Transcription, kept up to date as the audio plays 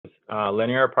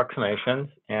linear approximations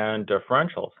and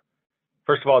differentials.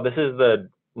 First of all, this is the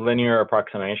linear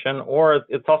approximation, or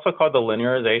it's also called the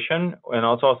linearization, and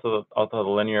also the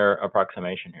linear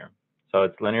approximation here. So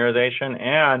it's linearization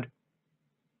and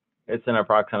it's an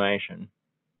approximation.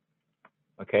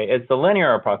 Okay, it's the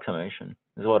linear approximation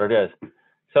is what it is.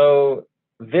 So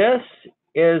this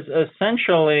is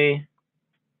essentially,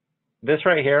 this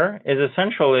right here is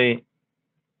essentially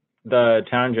the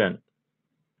tangent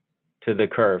to the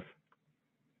curve,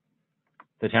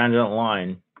 the tangent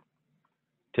line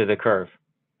to the curve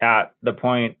at the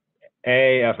point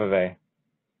A, f of A.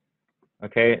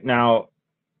 Okay, now,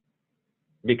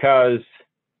 because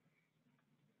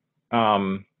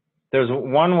there's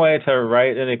one way to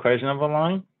write an equation of a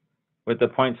line with the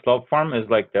point slope form is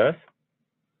like this,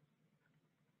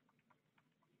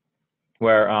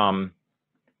 where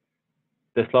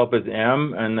the slope is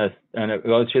m and it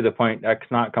goes through the point x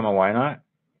naught comma y naught.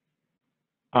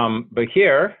 But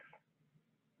here,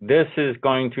 this is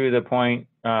going through the point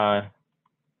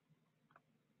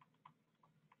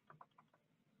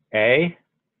A,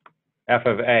 f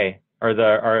of A, is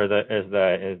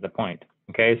the point.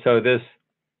 Okay, so this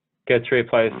gets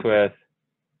replaced with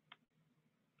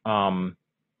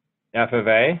f of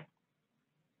A,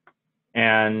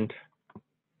 and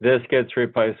this gets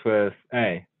replaced with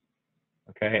A.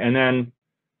 Okay, and then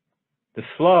the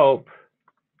slope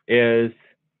is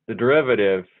the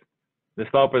derivative. The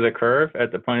slope of the curve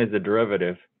at the point is the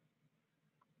derivative.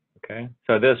 Okay,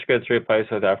 so this gets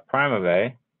replaced with f prime of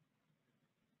A,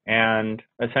 and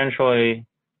essentially,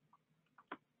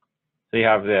 so you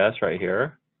have this right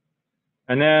here,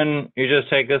 and then you just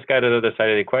take this guy to the other side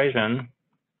of the equation,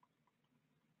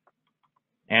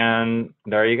 and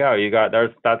there you go. You got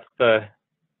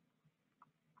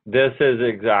this is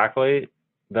exactly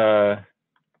the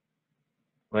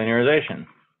linearization.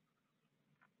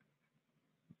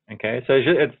 Okay, so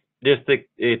it's just the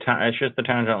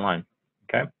tangent line.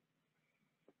 Okay,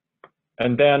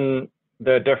 and then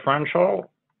the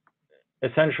differential,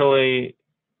 essentially,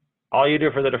 all you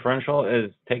do for the differential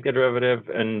is take the derivative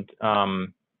and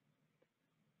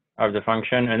of the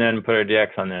function and then put a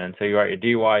dx on the end. So you write your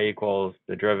dy equals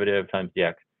the derivative times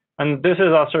dx. And this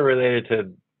is also related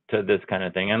to this kind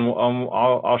of thing. And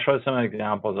I'll show some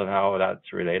examples of how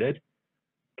that's related.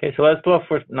 Okay, so let's look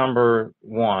with number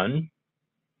 1.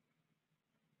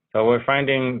 So we're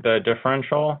finding the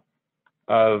differential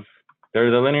of,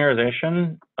 there's a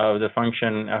linearization of the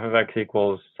function f of x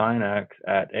equals sine x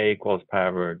at a equals pi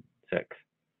over 6.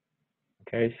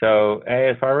 Okay, so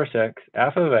a is pi over 6.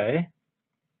 F of a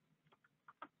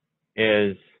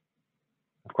is,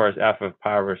 of course, f of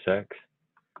pi over 6,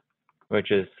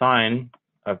 which is sine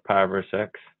of pi over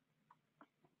 6.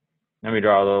 Let me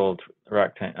draw a little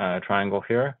triangle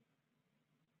here.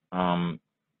 So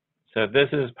if this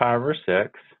is pi over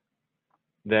 6,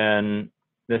 then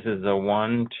this is a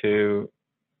 1, 2,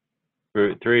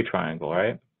 root 3 triangle,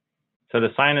 right? So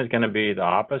the sine is going to be the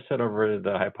opposite over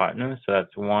the hypotenuse, so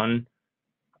that's 1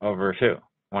 over 2,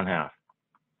 1/2.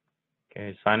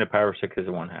 Okay, sine of pi over 6 is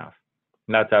 1/2.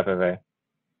 And that's f of a.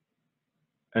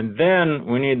 And then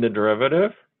we need the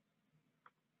derivative.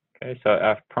 Okay, so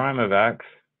f prime of x,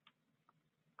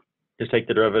 just take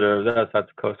the derivative of this,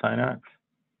 that's cosine x.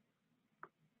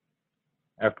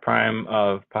 F prime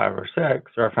of pi over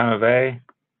 6, or f prime of a,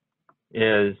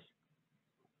 is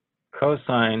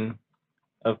cosine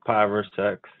of pi over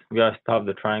 6. We gotta stop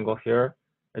the triangle here.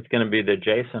 It's going to be the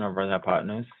adjacent over the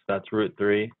hypotenuse. That's root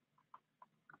 3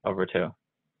 over 2.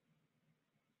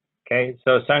 Okay,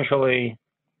 so essentially,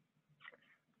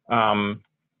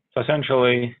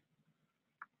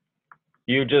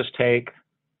 you just take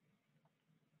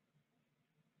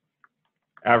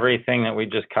everything that we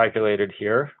just calculated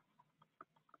here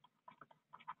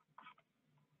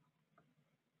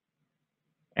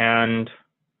and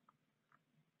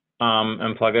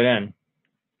plug it in.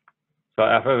 So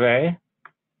f of a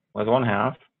was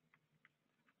 1/2.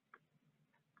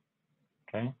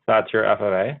 Okay, so that's your f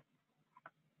of a.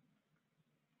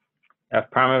 F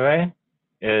prime of a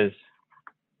is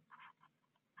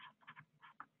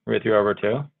root 3 over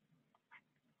 2.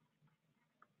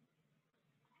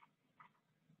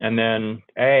 And then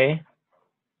a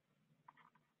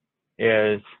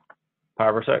is pi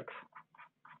over 6.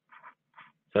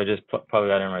 So just plug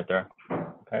that in right there.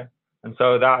 Okay, and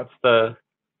so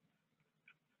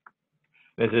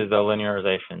this is the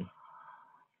linearization.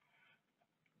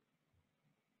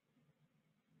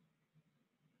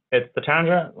 It's the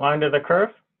tangent line to the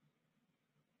curve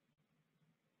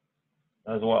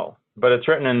as well, but it's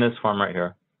written in this form right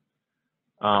here.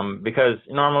 Because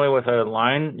normally with a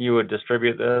line, you would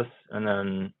distribute this and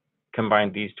then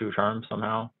combine these two terms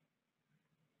somehow.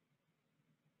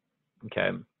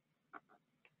 Okay.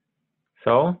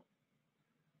 So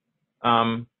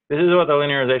this is what the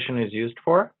linearization is used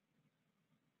for.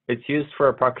 It's used for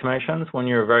approximations when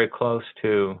you're very close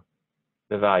to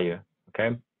the value,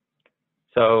 okay?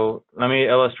 So let me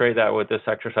illustrate that with this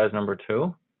exercise number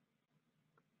 2.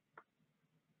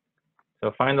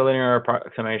 So find the linear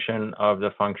approximation of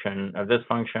the function, of this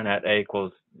function at a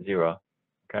equals 0,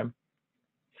 okay?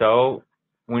 So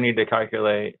we need to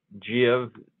calculate g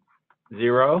of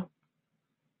 0,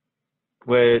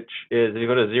 which is, if you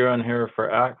go to 0 in here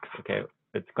for x, okay,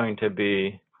 it's going to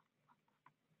be,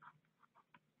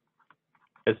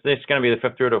 it's going to be the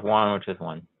 5th root of 1, which is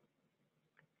 1.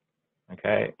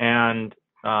 Okay, and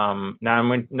then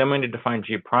we need to find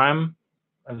g prime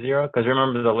of 0, because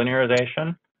remember the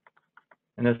linearization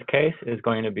in this case is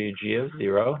going to be g of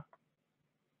 0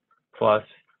 plus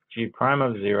g prime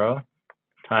of 0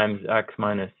 times x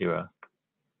minus 0.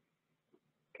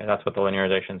 Okay, that's what the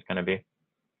linearization is going to be.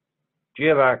 G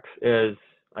of x is,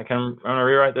 I'm going to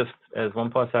rewrite this as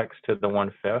 1 plus x to the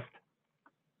 1/5.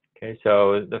 Okay,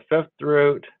 so the 5th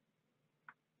root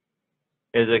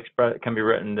is can be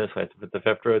written this way. So if it's the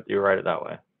 5th root, you write it that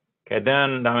way. Okay,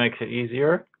 then that makes it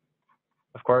easier,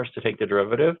 of course, to take the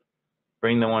derivative,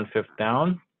 bring the 1/5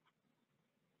 down.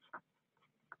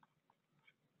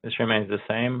 This remains the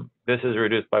same. This is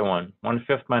reduced by 1.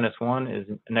 1/5 minus 1 is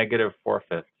negative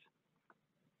 4/5.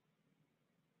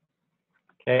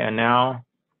 Okay, and now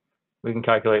we can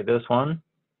calculate this one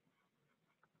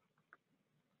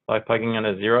by plugging in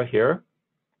a 0 here.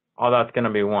 All that's going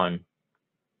to be 1.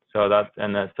 So that's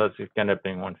going to end up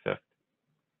being 1/5.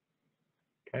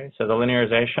 Okay, so the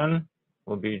linearization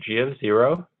will be g of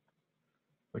 0,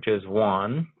 which is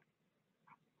 1,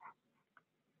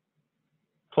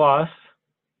 plus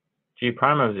g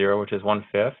prime of 0, which is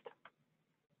 1/5,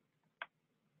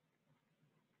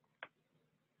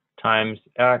 times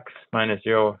x minus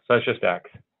 0, so it's just x.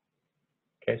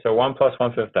 Okay, so 1 plus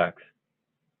 1/5 x.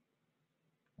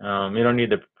 You don't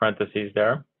need the parentheses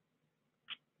there.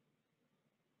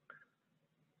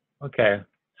 Okay,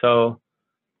 so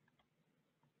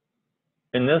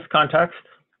in this context,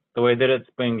 the way that it's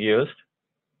being used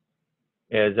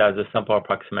is as a simple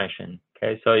approximation.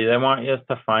 Okay, so they want us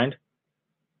to find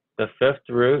the 5th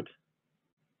root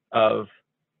of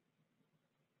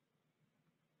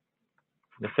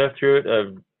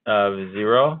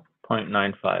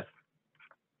 0.95.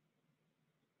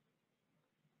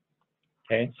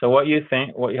 Okay, so what you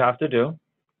have to do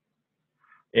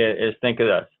is think of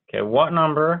this. Okay, what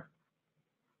number,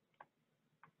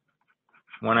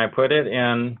 when I put it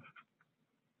in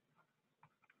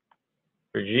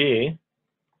for g,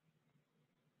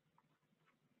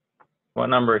 what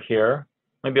number here,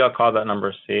 maybe I'll call that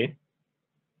number c.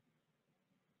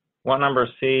 What number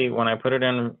c, when I put it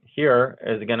in here,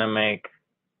 is going to make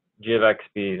g of x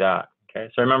be that.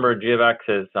 Okay, so remember g of x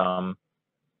is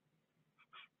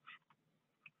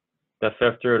the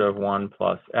 5th root of 1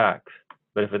 plus x.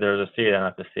 But if there's a c, then I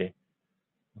have to c.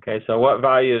 Okay, so what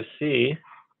value of c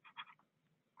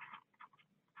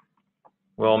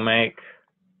will make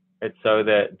it so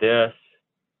that this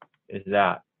is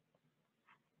that?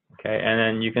 Okay, and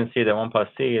then you can see that 1 plus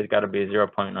c has got to be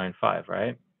 0.95,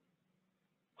 right?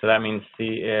 So that means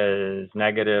c is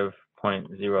negative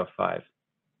 0.05.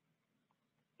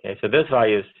 Okay, so this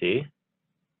value of c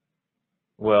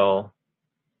will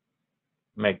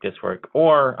make this work.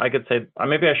 Or I could say,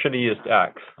 maybe I should have used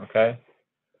x, okay?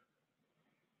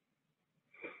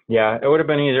 Yeah, it would have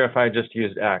been easier if I just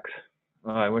used x.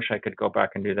 Well, I wish I could go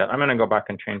back and do that. I'm going to go back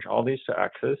and change all these to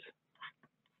x's.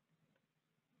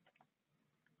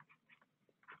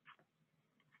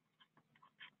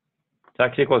 So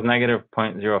x equals negative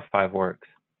 0.05 works.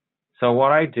 So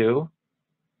what I do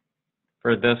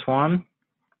for this one,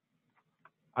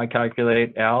 I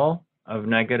calculate L of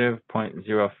negative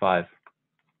 0.05.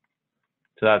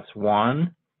 So that's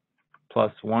 1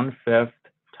 plus 1/5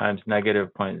 times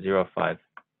negative 0.05.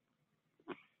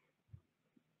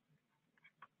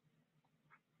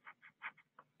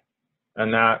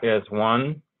 And that is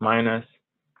 1 minus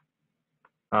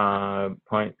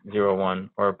 0.01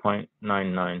 or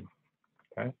 0.99.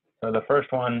 Okay, so the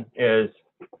first one is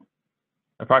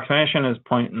approximation is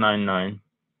 0.99.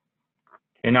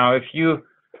 Okay, now if you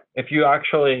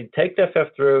actually take the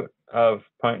 5th root of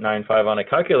 0.95 on a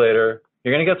calculator,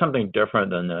 you're going to get something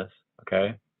different than this.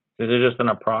 Okay, this is just an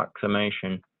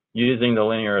approximation using the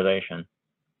linearization.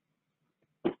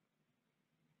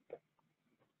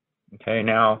 Okay,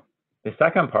 now the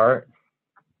second part,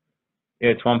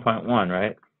 it's 1.1,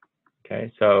 right?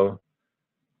 Okay, so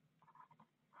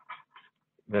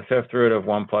the 5th root of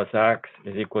 1 plus x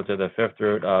is equal to the 5th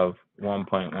root of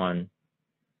 1.1.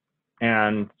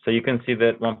 And so you can see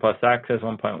that 1 plus x is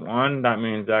 1.1. That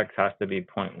means x has to be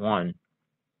 0.1.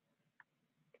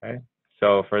 Okay.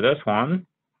 So for this one,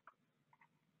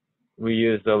 we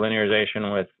use the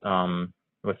linearization with the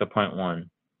 0.1.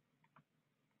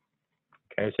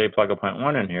 Okay, so you plug a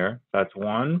 0.1 in here. That's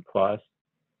 1 plus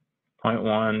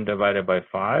 0.1 divided by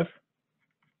 5,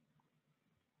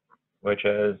 which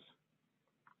is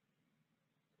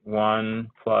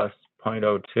 1 plus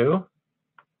 0.02,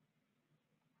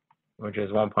 which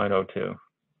is 1.02. Okay,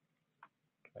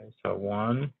 so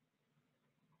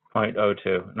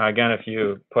 1.02. Now again, if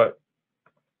you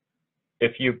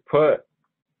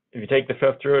take the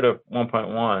fifth root of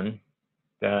 1.1,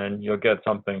 then you'll get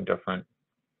something different.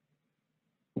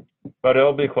 But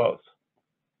it'll be close.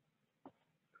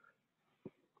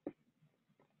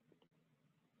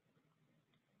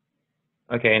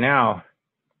 Okay, now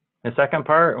the second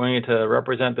part, we need to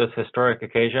represent this historic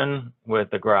occasion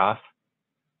with the graph.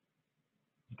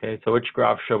 Okay, so which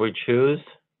graph should we choose?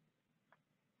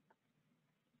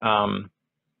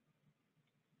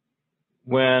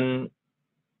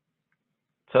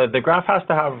 So the graph is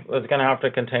going to have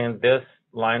to contain this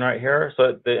line right here.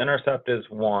 So the intercept is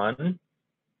 1,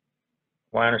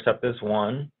 y-intercept is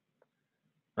 1,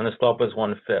 and the slope is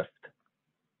 1/5.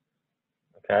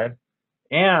 Okay,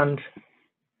 and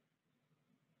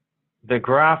the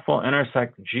graph will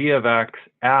intersect g of x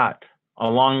at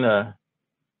the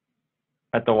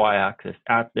y-axis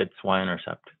at its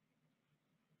y-intercept.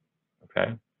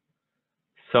 Okay,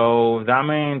 so that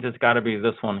means it's got to be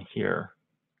this one here.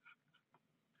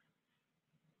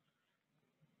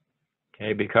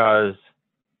 Okay, because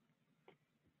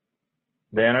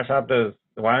the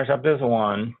y-intercept is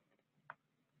 1.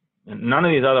 None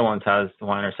of these other ones has the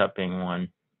y-intercept being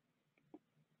 1.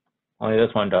 Only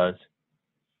this one does.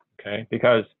 Okay,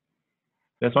 because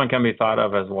this one can be thought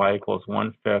of as y equals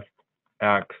 1/5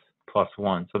 x plus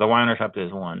 1. So the y-intercept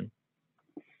is 1.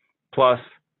 Plus,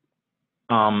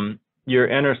 you're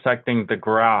intersecting the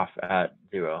graph at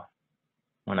 0,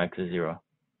 when x is 0.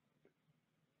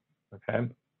 Okay.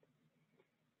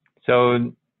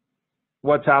 So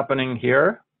what's happening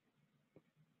here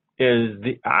is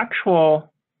the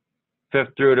actual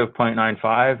fifth root of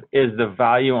 0.95 is the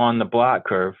value on the black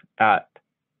curve at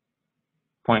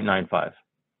 0.95.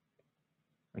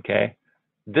 Okay.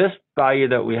 This value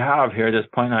that we have here, this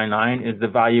 0.99, is the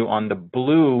value on the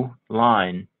blue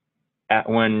line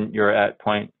when you're at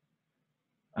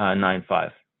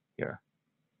 0.95 here.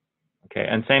 Okay,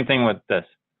 and same thing with this.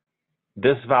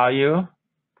 This value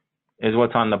is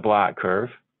what's on the black curve.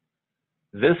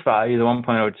 This value, the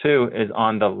 1.02, is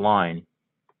on the line.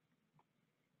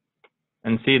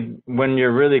 And see, when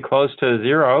you're really close to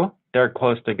 0, they're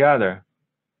close together.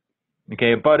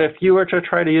 Okay, but if you were to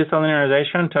try to use the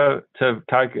linearization to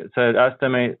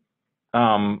estimate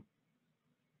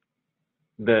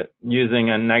that using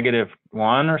a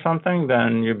 -1 or something,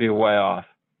 then you'd be way off.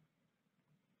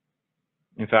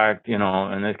 In fact,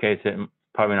 in this case, it's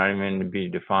probably not even to be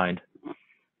defined.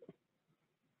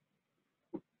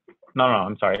 No,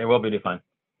 I'm sorry, it will be defined.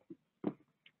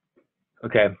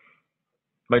 Okay,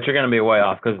 but you're going to be way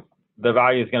off because the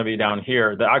value is going to be down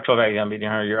here. The actual value is going to be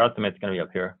down here. Your estimate's going to be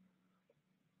up here.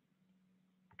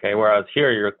 Okay, whereas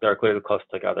here, they're clearly close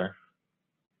together.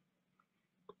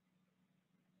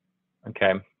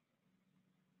 Okay.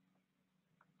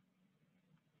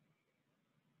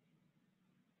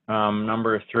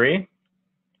 Number 3,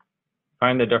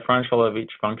 find the differential of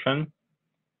each function.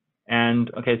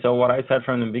 And okay, so what I said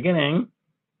from the beginning,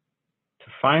 to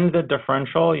find the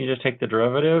differential, you just take the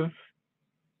derivative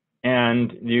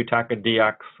and you tack a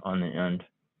dx on the end.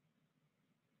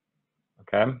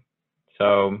 Okay,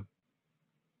 so,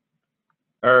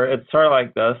 or it's sort of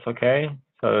like this, okay?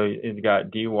 So you've got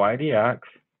dy dx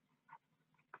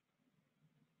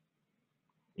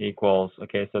equals,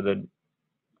 okay, so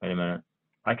wait a minute.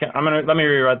 Let me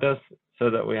rewrite this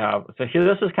so that we have, so here,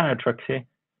 this is kind of tricksy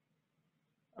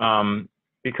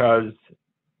because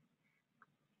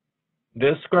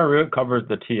this square root covers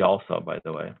the t also, by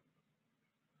the way.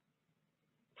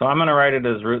 So I'm going to write it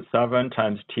as √7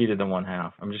 times t to the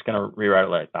 1/2. I'm just going to rewrite it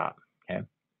like that, okay?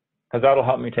 Because that'll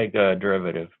help me take the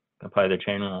derivative, apply the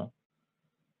chain rule.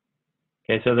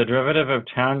 Okay, so the derivative of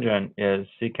tangent is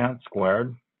secant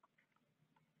squared.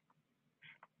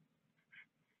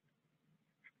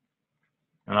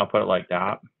 And I'll put it like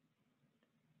that.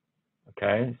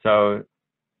 Okay, so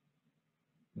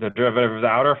the derivative of the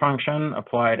outer function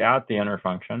applied at the inner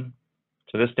function.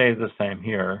 So this stays the same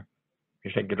here.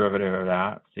 You take the derivative of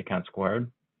that, secant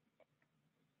squared.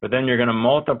 But then you're going to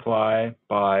multiply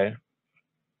by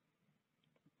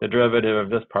the derivative of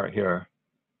this part here,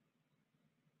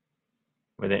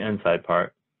 with the inside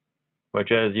part,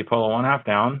 which is you pull a 1/2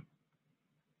 down,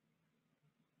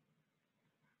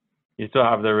 you still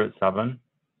have the root 7,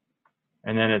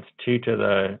 and then it's t to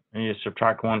the, and you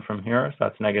subtract 1 from here, so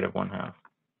that's negative 1/2.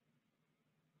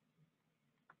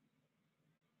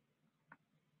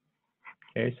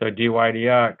 Okay, so dy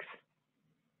dx.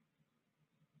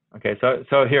 Okay,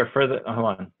 so here for the, hold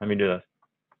on, let me do this.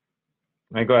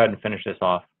 Let me go ahead and finish this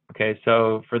off. Okay,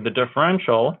 so for the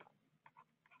differential,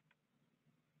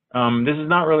 this is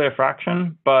not really a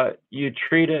fraction, but you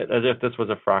treat it as if this was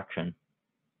a fraction,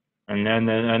 and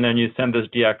then you send this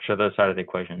dx to the other side of the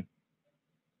equation.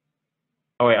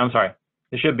 Oh wait, I'm sorry.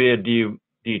 This should be a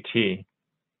dt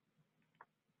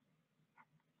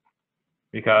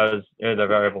because the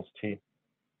variable's t.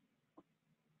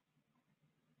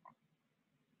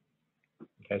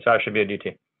 Okay, so it should be a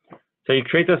dt. So you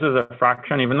treat this as a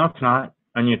fraction, even though it's not,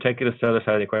 and you take it to the other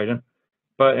side of the equation.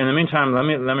 But in the meantime, let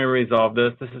me resolve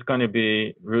this. This is going to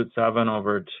be root 7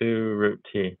 over 2 root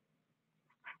t.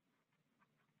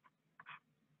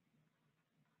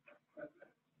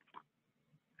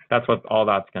 That's what all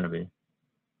that's going to be.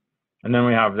 And then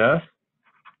we have this.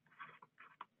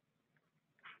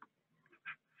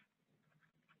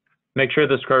 Make sure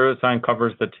the square root sign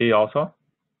covers the t also.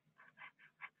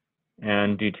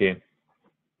 And dt.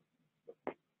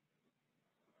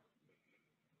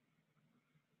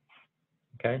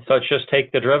 Okay, so let's just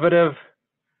take the derivative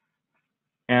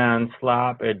and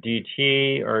slap a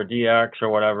dt or dx or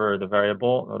whatever the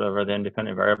variable, whatever the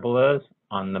independent variable is,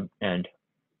 on the end.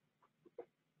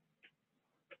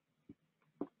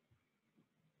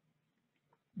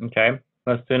 Okay,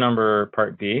 let's do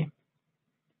part B.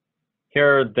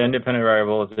 Here, the independent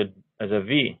variable is a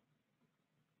v.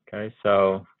 Okay,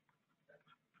 so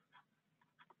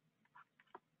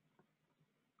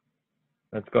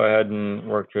let's go ahead and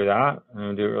work through that. I'm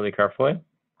going to do it really carefully.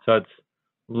 So it's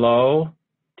low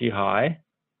d high.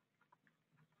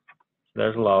 So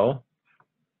there's low.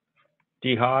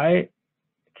 D high,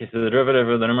 okay, so the derivative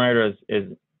of the numerator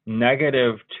is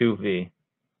negative 2v.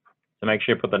 So make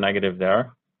sure you put the negative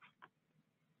there.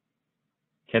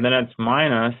 Okay, then it's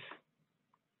minus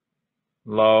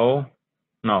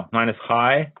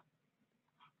high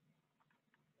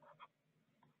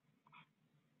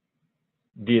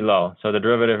d low. So the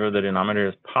derivative of the denominator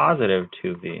is positive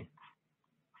 2v.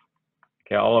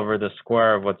 Okay, all over the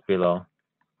square of what's below.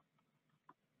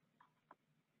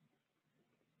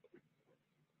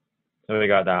 So we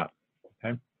got that.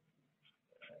 Okay.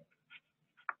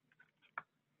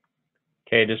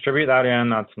 Okay, distribute that in.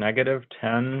 That's negative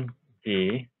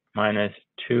 10v minus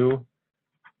 2v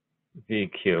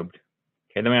cubed.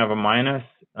 Okay, then we have a minus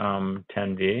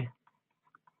 10v.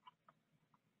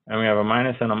 And we have a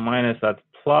minus and a minus, that's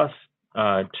plus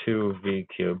 2v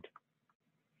cubed.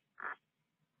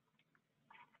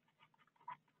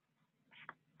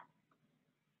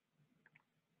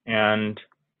 And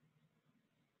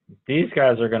these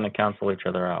guys are going to cancel each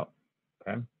other out.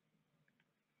 Okay.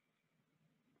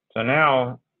 So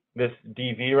now this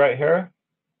dv right here,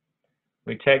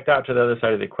 we take that to the other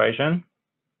side of the equation.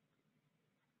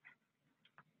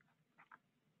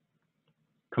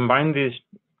 Combine these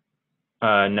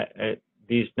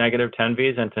negative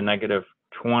 10v's into negative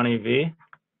 20v.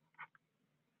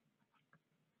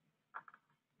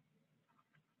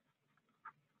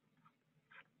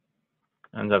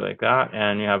 Ends up like that,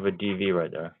 and you have a dv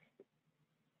right there.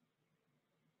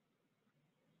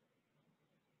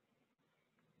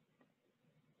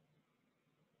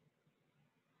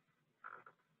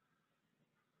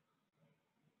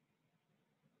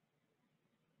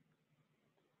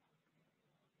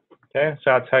 Okay,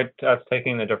 so that's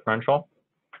taking the differential.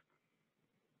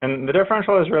 And the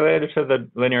differential is related to the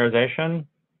linearization.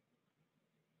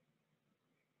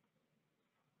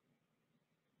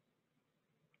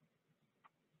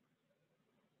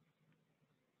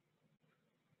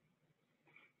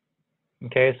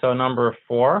 Okay, so number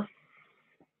 4.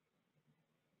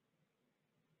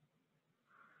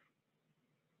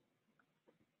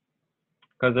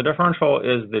 Because the differential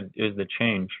is the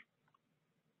change,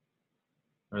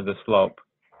 or the slope.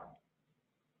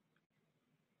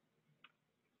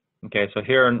 Okay, so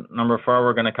here, number 4,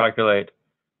 we're going to calculate.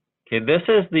 Okay, this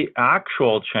is the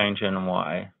actual change in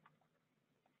y.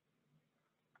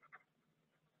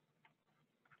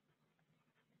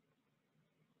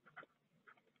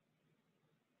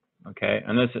 Okay,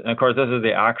 and this, of course, this is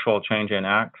the actual change in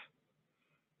x.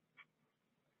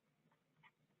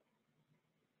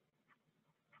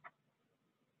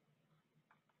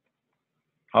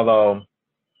 Although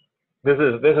this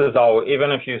is all,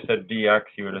 even if you said dx,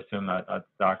 you would assume that that's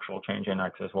the actual change in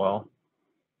x as well.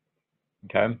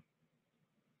 Okay.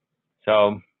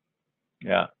 So,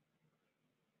 yeah.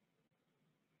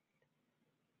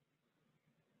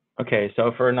 Okay,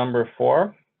 so for number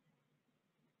 4,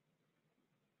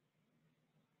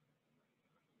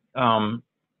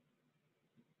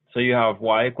 so you have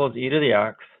y equals e to the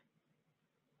x,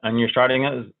 and you're starting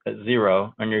at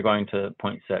 0, and you're going to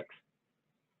 0.6.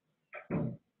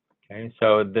 Okay,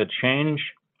 so the change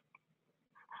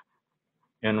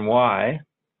in y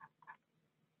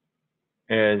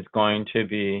is going to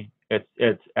be,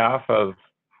 it's f of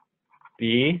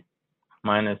b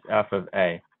minus f of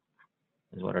a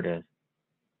is what it is.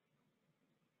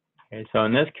 Okay, so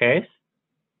in this case,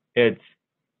 it's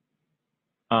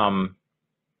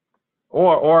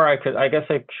or I guess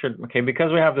I should, okay,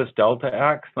 because we have this delta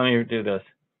x, let me do this.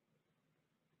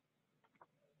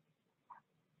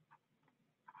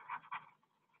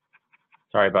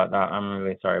 Sorry about that. I'm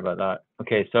really sorry about that.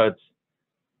 Okay, so it's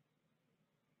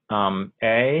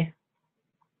a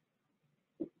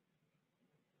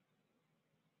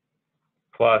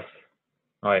plus,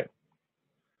 all right,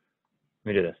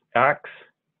 let me do this. X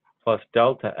plus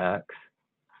delta x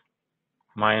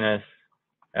minus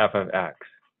f of x.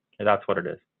 Okay, that's what it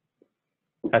is.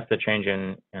 That's the change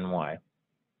in y.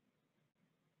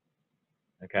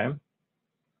 Okay.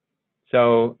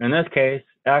 So in this case,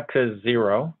 x is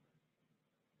 0.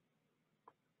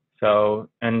 So,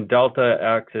 and delta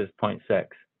x is 0.6.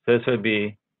 So this would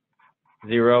be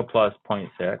 0 plus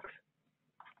 0.6,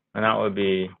 and that would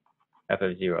be f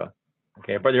of 0.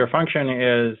 Okay, but your function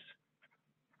is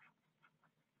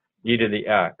e to the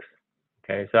x.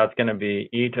 Okay, so that's going to be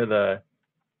e to the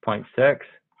 0.6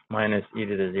 minus e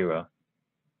to the 0.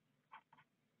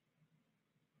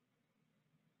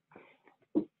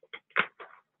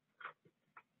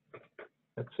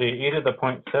 Let's see, e to the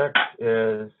 0.6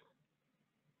 is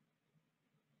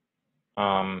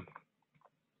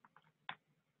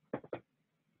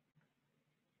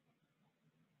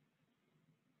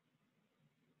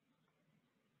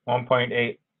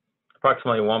 1.8,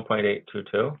 approximately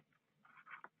 1.822.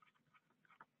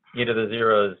 E to the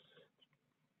 0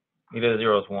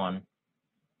 is 1.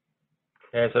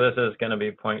 Okay, so this is going to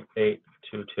be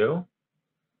 0.822.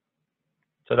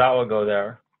 So that will go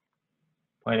there,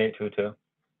 0.822.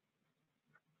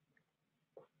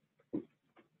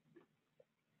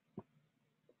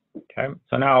 Okay,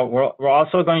 so now we're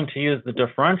also going to use the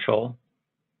differential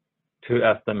to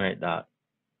estimate that.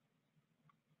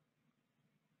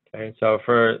 Okay, so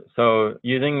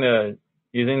using the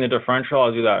differential,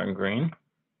 I'll do that in green.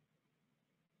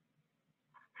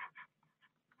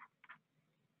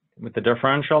 With the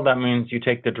differential, that means you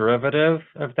take the derivative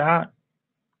of that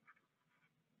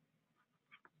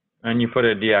and you put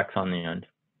a dx on the end.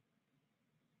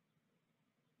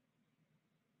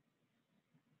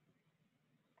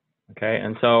 Okay,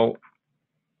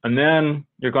 and then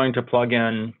you're going to plug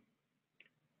in,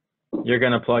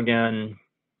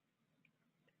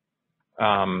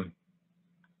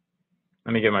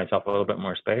 let me give myself a little bit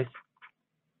more space.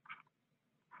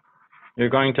 You're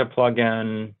going to plug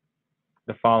in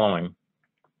the following.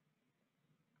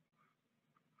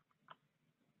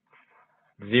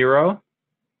 0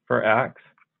 for x,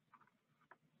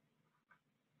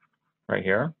 right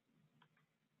here.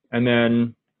 And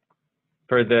then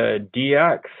for the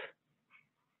dx,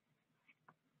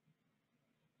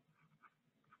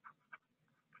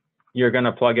 you're going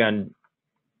to plug in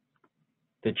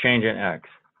the change in x.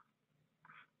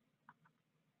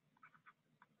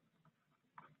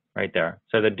 Right there.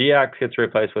 So the dx gets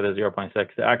replaced with a 0.6,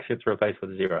 the x gets replaced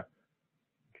with 0.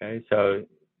 Okay, so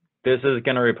this is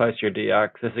going to replace your dx,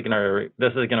 this is going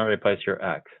to replace your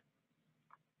x.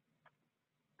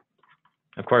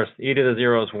 Of course, e to the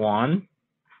 0 is 1.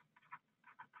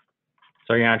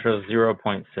 So your answer is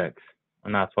 0.6,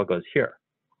 and that's what goes here.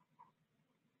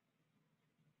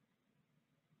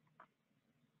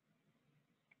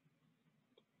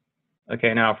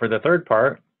 Okay, now for the third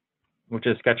part, which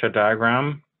is sketch a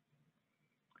diagram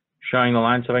showing the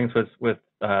line segments with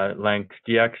lengths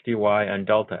dx, dy, and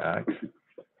delta x.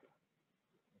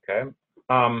 Okay,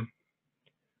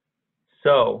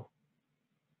 so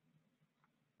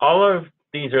all of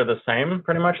these are the same,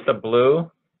 pretty much. The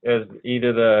blue is e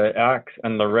to the x,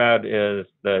 and the red is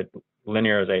the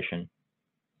linearization.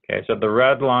 Okay, so the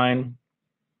red line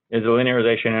is the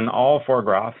linearization in all 4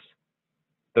 graphs.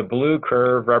 The blue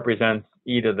curve represents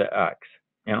e to the x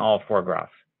in all 4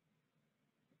 graphs.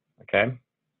 Okay.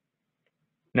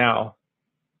 Now,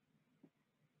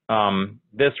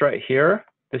 this right here,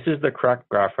 this is the correct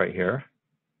graph right here.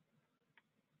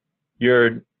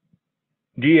 Your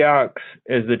dx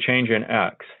is the change in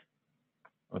x.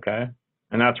 Okay,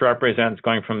 and that represents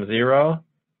going from 0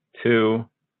 to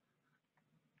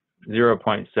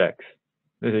 0.6.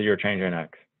 This is your change in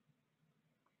x.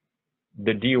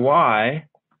 The dy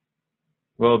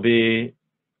will be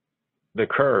the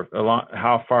curve along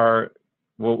how far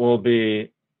will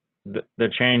be the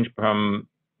change from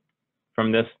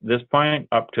this point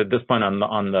up to this point on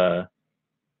the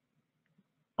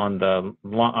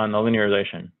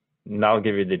linearization. And that will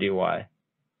give you the dy.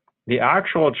 The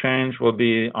actual change will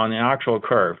be on the actual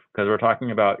curve, because we're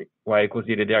talking about y equals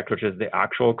e to dx, which is the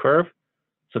actual curve.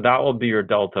 So that will be your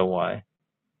delta y.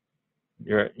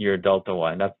 Your delta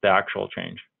y. That's the actual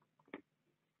change.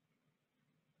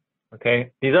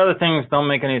 Okay. These other things don't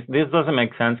make any. This doesn't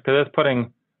make sense because it's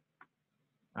putting.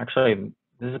 Actually,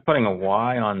 this is putting a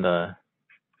y on the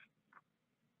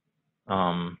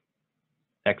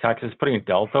x-axis, putting a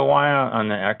delta y on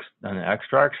the x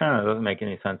direction. It doesn't make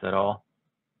any sense at all.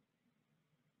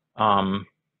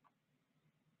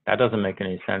 That doesn't make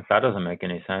any sense. That doesn't make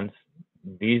any sense.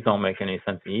 These don't make any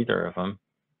sense, either of them.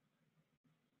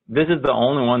 This is the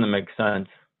only one that makes sense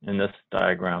in this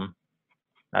diagram.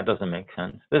 That doesn't make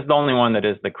sense. This is the only one that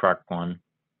is the correct one,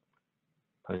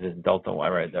 because it's delta y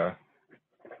right there.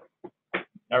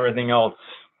 Everything else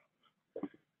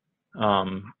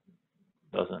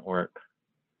doesn't work.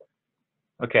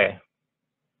 Okay,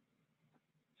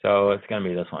 so it's going to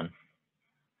be this one.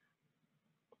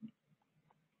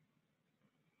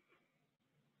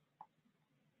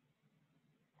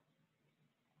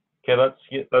 Okay,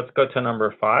 let's go to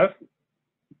number 5.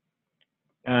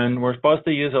 And we're supposed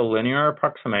to use a linear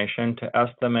approximation to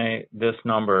estimate this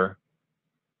number,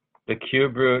 the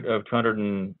cube root of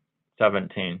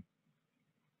 217.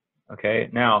 Okay,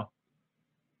 now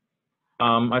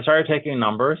I started taking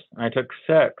numbers. I took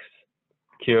 6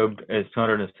 cubed is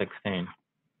 216.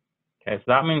 Okay, so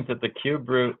that means that the cube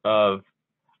root of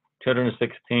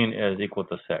 216 is equal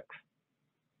to 6.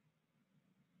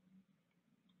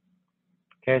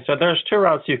 Okay, so there's 2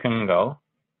 routes you can go.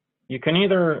 You can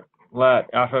either let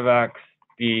f of x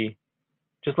be,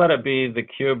 just let it be the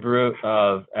cube root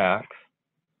of x.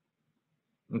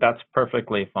 That's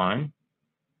perfectly fine.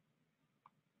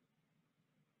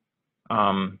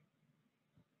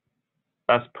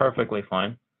 That's perfectly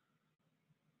fine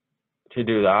to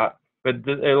do that, but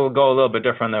it'll go a little bit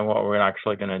different than what we're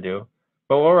actually going to do.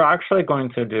 But what we're actually going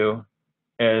to do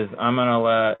is I'm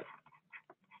going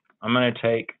to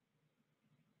take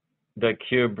the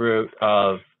cube root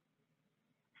of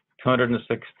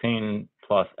 216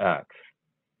 plus x.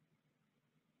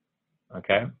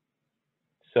 Okay,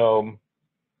 so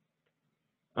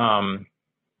and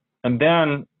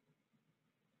then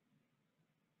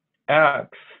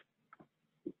x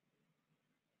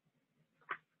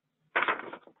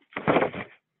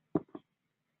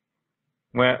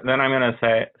then I'm going to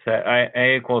say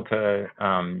a equal to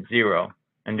 0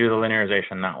 and do the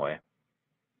linearization that way.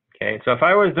 Okay, so if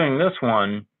I was doing this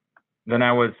one, then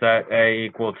I would set a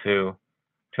equal to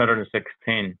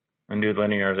 216 and do the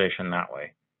linearization that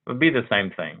way. It would be the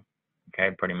same thing,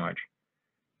 okay, pretty much.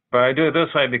 But I do it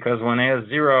this way because when a is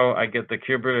 0, I get the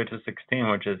cube root of 216,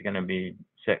 which is going to be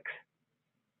 6.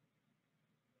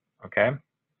 Okay,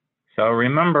 so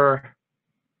remember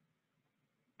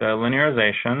the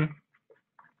linearization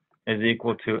is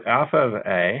equal to f of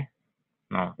a.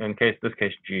 No, in this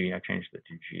case g, I changed it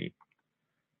to g.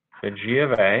 So g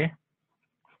of a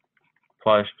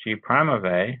plus g prime of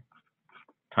a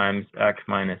times x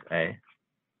minus a.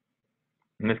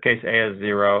 In this case, a is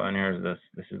 0, and here's this.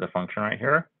 This is the function right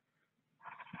here.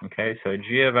 Okay, so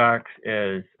g of x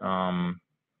is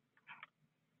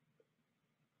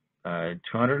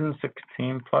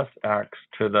 216 plus x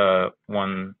to the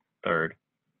 1/3.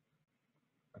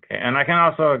 Okay, and I can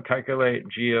also calculate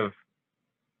g of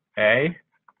a,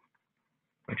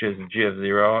 which is g of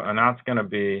 0, and that's going to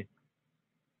be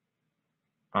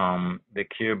the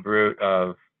cube root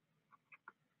of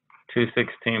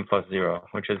 216 plus 0,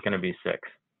 which is going to be 6.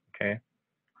 Okay,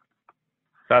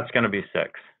 so that's going to be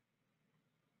 6.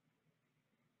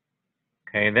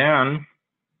 Okay, then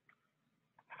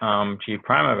g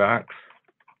prime of x,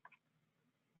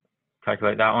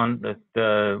 calculate that one.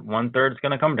 The 1/3 is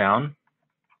going to come down.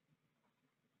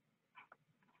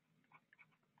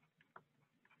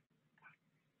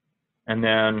 And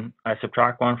then I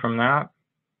subtract 1 from that,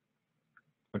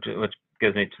 which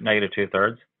gives me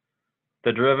 -2/3.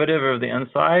 The derivative of the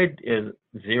inside is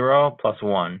 0 plus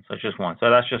 1, so it's just 1. So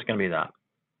that's just going to be that.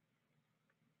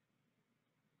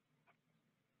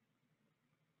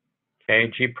 Okay,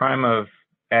 g prime of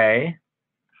a,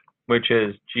 which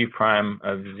is g prime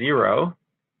of 0,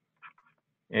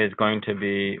 is going to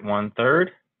be 1/3,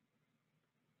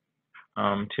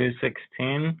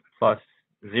 216 plus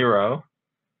 0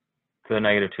 to the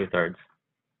 -2/3.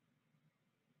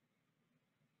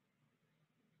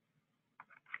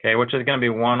 Okay, which is going to be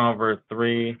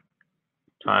 1/3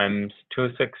 times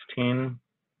 216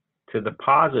 to the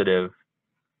positive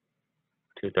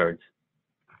 2/3.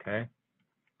 Okay,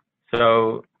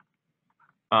 so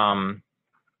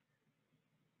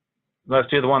let's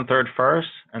do the 1/3 first,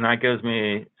 and that gives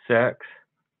me 6.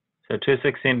 So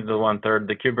 216 to the 1/3,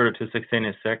 the cube root of 216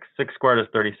 is 6. 6 squared is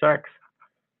 36.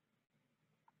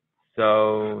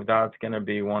 So that's going to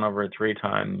be 1/3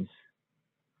 times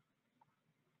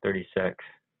 36.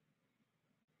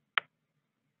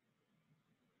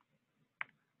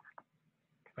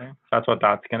 Okay, so that's what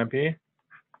that's going to be.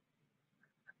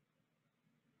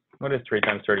 What is 3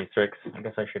 times 36? I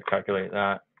guess I should calculate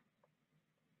that.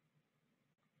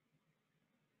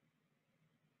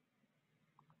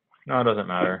 No, it doesn't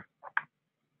matter.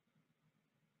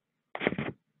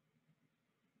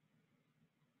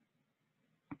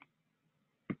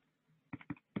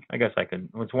 I guess I could,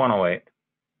 it's 108.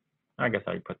 I guess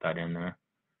I'd put that in there.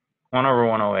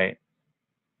 1/108.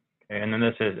 Okay, and then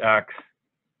this is x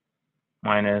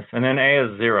minus, and then a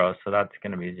is 0, so that's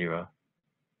going to be 0.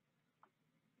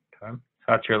 Okay, so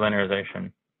that's your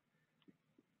linearization.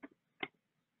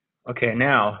 Okay,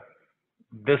 now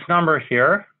this number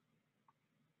here,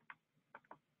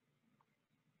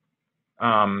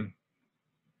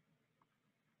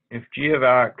 if g of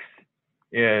x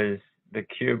is the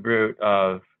cube root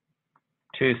of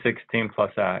 216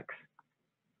 plus x,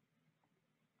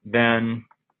 then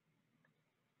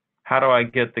how do I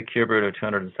get the cube root of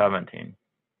 217?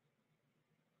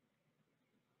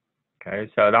 Okay,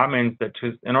 so that means that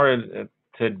in order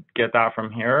to get that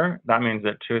from here, that means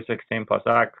that 216 plus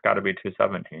x got to be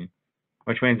 217,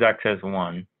 which means x is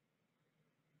 1.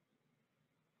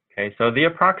 Okay, so the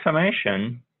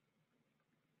approximation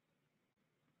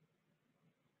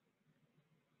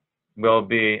will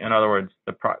be, in other words,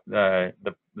 the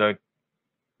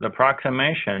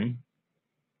approximation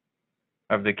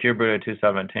of the cube root of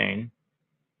 217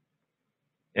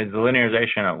 is the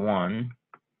linearization at 1,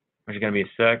 which is going to be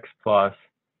 6 plus,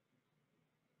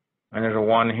 and there's a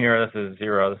 1 here, this is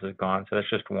 0, this is gone, so that's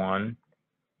just 1,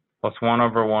 plus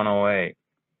 1/108.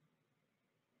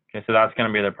 Okay, so that's going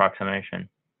to be the approximation.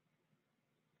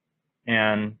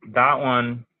 And that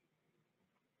one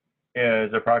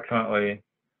is approximately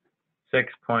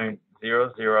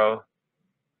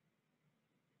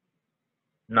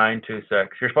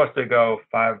 6.00926. You're supposed to go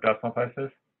 5 decimal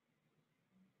places.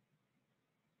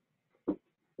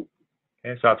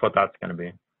 Okay, so that's what that's going to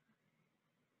be.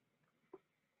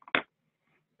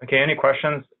 Okay, any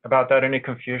questions about that? Any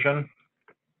confusion?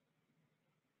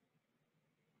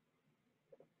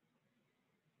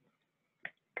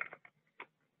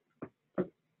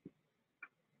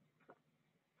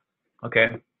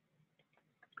 Okay,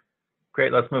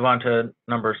 great. Let's move on to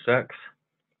number 6.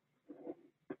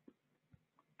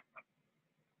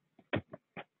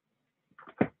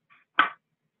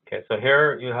 Okay, so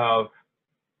here you have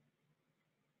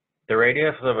the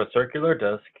radius of a circular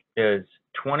disc is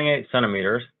 28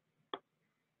 centimeters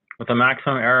with a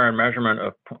maximum error in measurement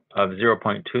of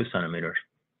 0.2 centimeters.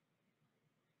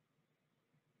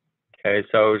 Okay,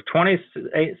 so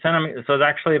 28 centimeters, so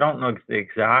actually I don't know the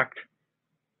exact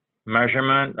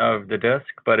measurement of the disc,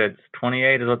 but it's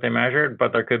 28 is what they measured,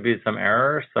 but there could be some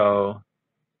error, so,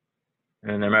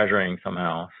 and they're measuring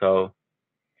somehow. So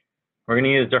we're going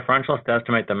to use differentials to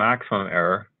estimate the maximum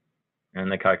error in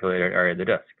the calculated area of the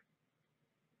disc.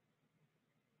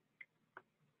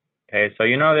 Okay, so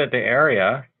you know that the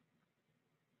area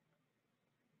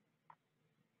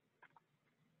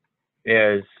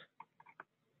is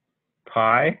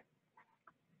pi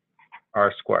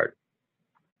r squared.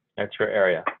 That's your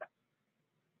area.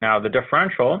 Now the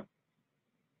differential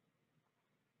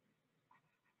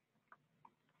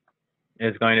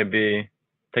is going to be,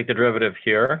 take the derivative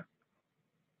here.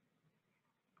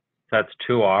 That's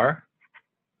 2r, or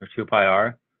 2 pi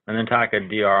r, and then tack a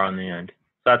dr on the end. So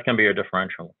that's going to be your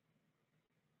differential.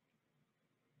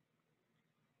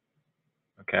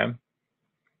 Okay.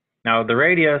 Now the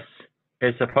radius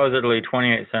is supposedly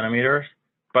 28 centimeters,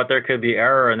 but there could be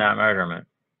error in that measurement,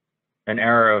 an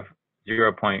error of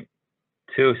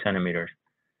 0.2 centimeters.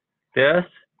 This,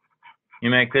 you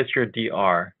make this your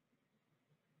dr,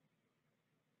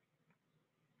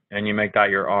 and you make that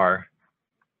your r.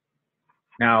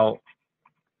 Now,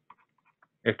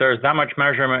 if there's that much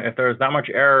measurement, if there's that much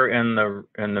error in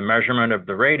the measurement of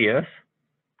the radius,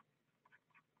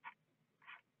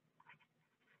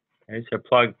 okay, so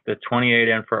plug the 28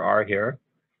 in for r here.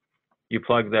 You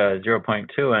plug the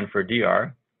 0.2 in for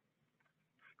dr.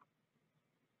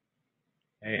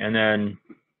 Okay, and then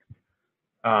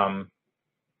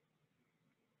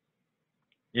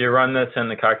you run this in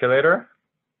the calculator,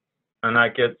 and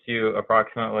that gets you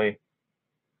approximately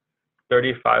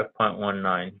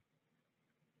 35.19.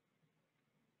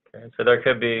 Okay, so there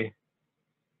could be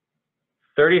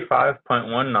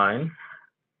 35.19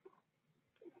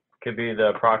 could be the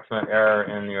approximate error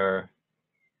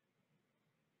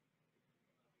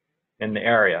in the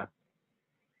area.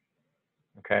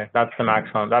 Okay, that's the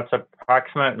maximum. That's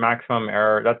approximate maximum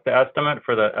error. That's the estimate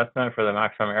for the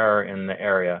maximum error in the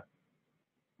area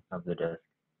of the disk.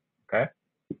 Okay.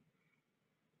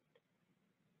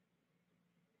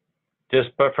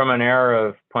 Just put from an error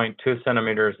of 0.2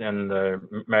 centimeters in the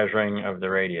measuring of the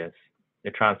radius,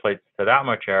 it translates to that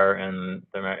much error in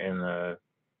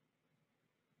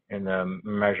the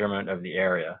measurement of the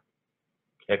area.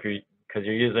 Because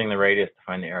you're using the radius to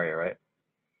find the area, right?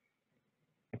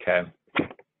 Okay.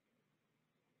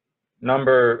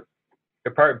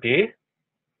 Part B.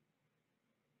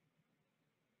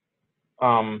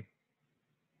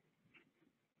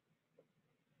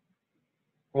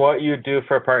 What you do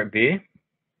for part B,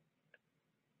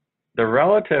 the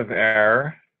relative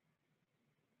error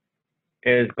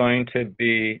is going to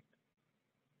be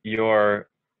your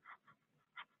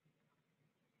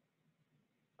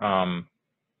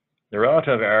the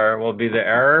relative error will be the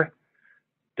error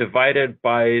divided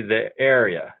by the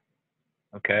area.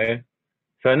 Okay,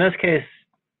 so in this case,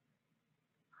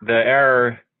 the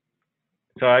error,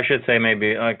 so I should say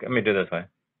maybe, like, let me do this way.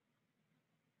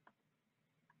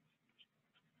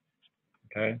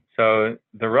 Okay, so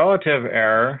the relative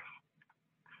error,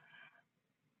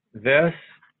 this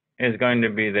is going to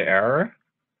be the error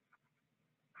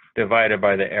divided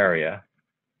by the area,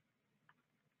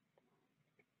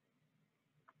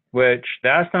 which the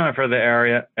estimate for the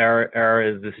error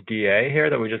is this dA here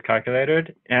that we just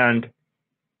calculated, and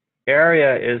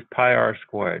area is pi r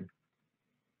squared.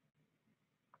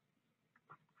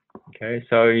 Okay,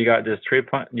 so you got this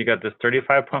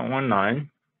 35.19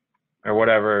 or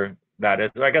whatever that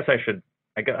is. I guess I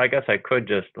could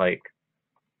just like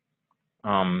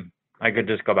I could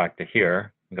just go back to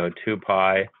here and go 2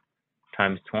 pi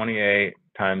times 28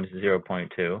 times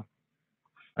 0.2.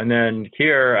 And then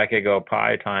here I could go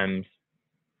pi times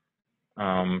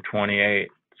 28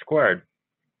 squared.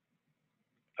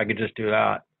 I could just do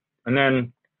that. And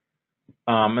then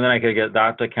I could get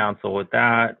that to cancel with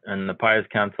that, and the pi's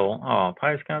cancel. Oh,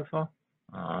 pi's cancel.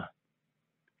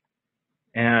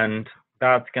 And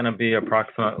that's going to be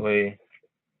approximately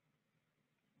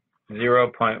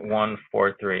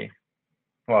 0.143.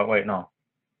 Well, wait, no.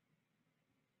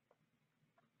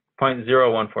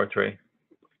 0.0143.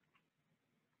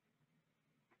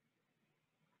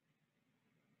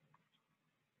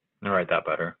 I'll write that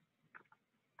better.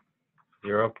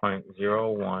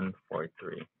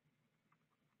 0.0143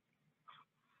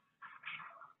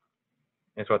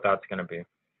 is what that's going to be.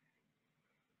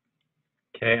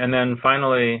 Okay, and then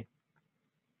finally,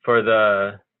 for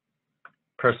the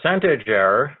percentage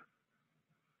error,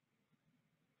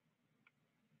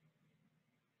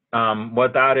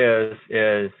 what that is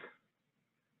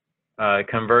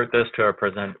convert this to a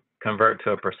percentage.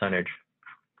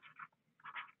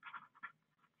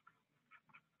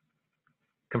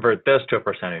 Convert this to a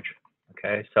percentage.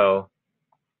 Okay, so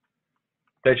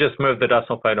they just moved the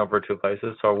decimal point over 2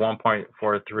 places, so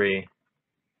 1.43%.